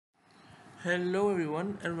Hello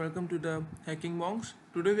everyone and welcome to the Hacking Monks.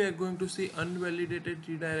 Today we are going to see unvalidated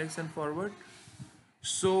redirects and forward.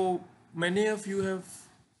 So many of you have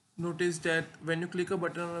noticed that when you click a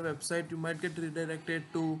button on a website you might get redirected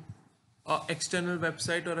to a external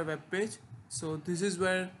website or a web page. So this is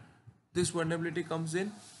where this vulnerability comes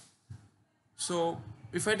in. So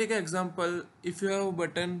if I take an example, if you have a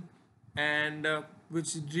button and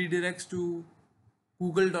which redirects to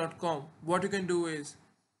google.com, what you can do is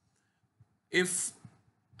if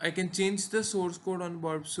I can change the source code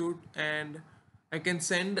on Suit and I can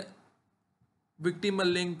send victim a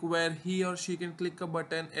link where he or she can click a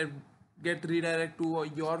button and get redirect to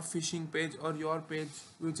your phishing page or your page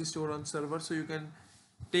which is stored on server, so you can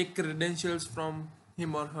take credentials from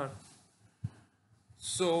him or her.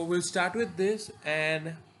 So we'll start with this,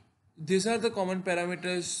 and these are the common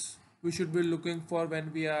parameters we should be looking for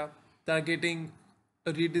when we are targeting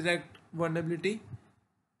a redirect vulnerability.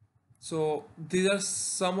 So these are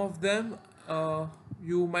some of them.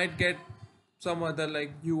 You might get some other like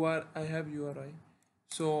UR. I have URI.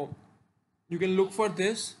 So you can look for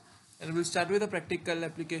this, and we'll start with a practical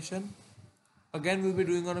application. Again, we'll be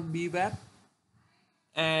doing on a BWAP,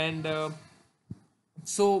 and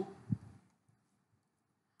so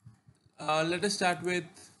let us start with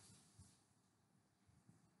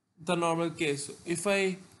the normal case. So if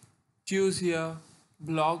I choose here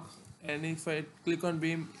blog, and if I click on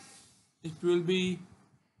Beam, it will be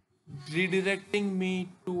redirecting me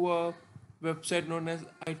to a website known as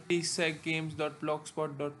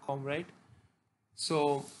itsecgames.blogspot.com, right?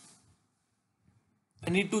 So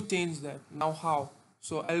I need to change that. Now how?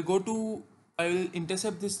 So I will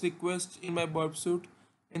intercept this request in my burp suite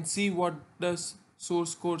and see what the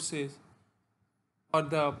source code says or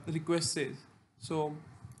the request says. So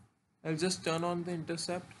I'll just turn on the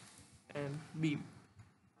intercept and beam.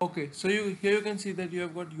 Okay, so here you can see that you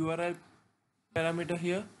have got URI parameter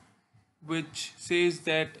here, which says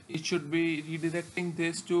that it should be redirecting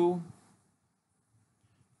this to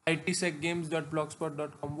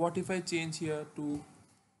itsecgames.blogspot.com. What if I change here to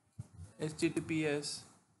https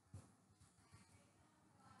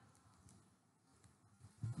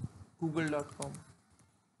google.com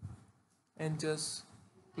and just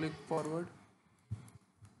click forward?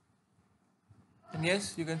 And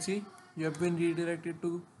yes, you can see you have been redirected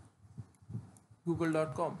to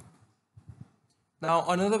google.com. Now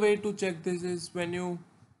another way to check this is when you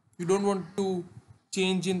don't want to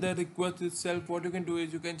change in the request itself. What you can do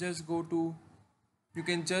is you can just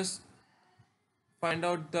find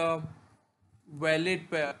out the valid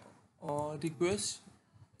request.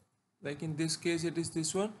 Like in this case it is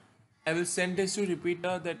this one. I will send this to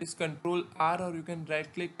repeater, that is Control R, or you can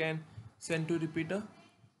right click and send to repeater.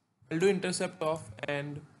 I'll do intercept off,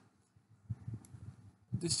 and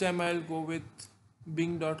this time I'll go with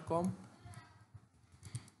bing.com.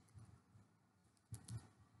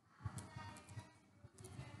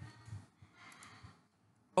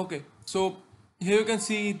 Okay, so here you can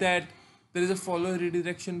see that there is a follow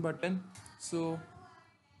redirection button. So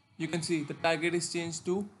you can see the target is changed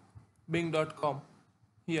to bing.com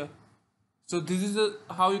here. So this is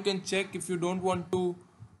how you can check if you don't want to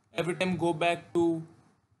every time go back to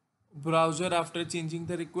browser after changing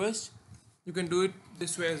the request. You can do it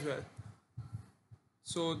this way as well.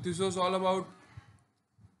 So this was all about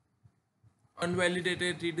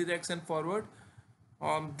unvalidated redirects and forward.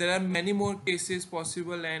 There are many more cases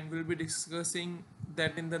possible, and we'll be discussing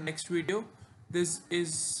that in the next video. This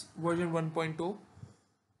is version 1.0.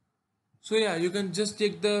 So yeah, you can just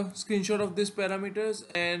take the screenshot of these parameters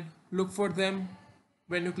and look for them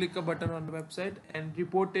when you click a button on the website and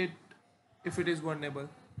report it if it is vulnerable.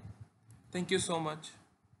 Thank you so much.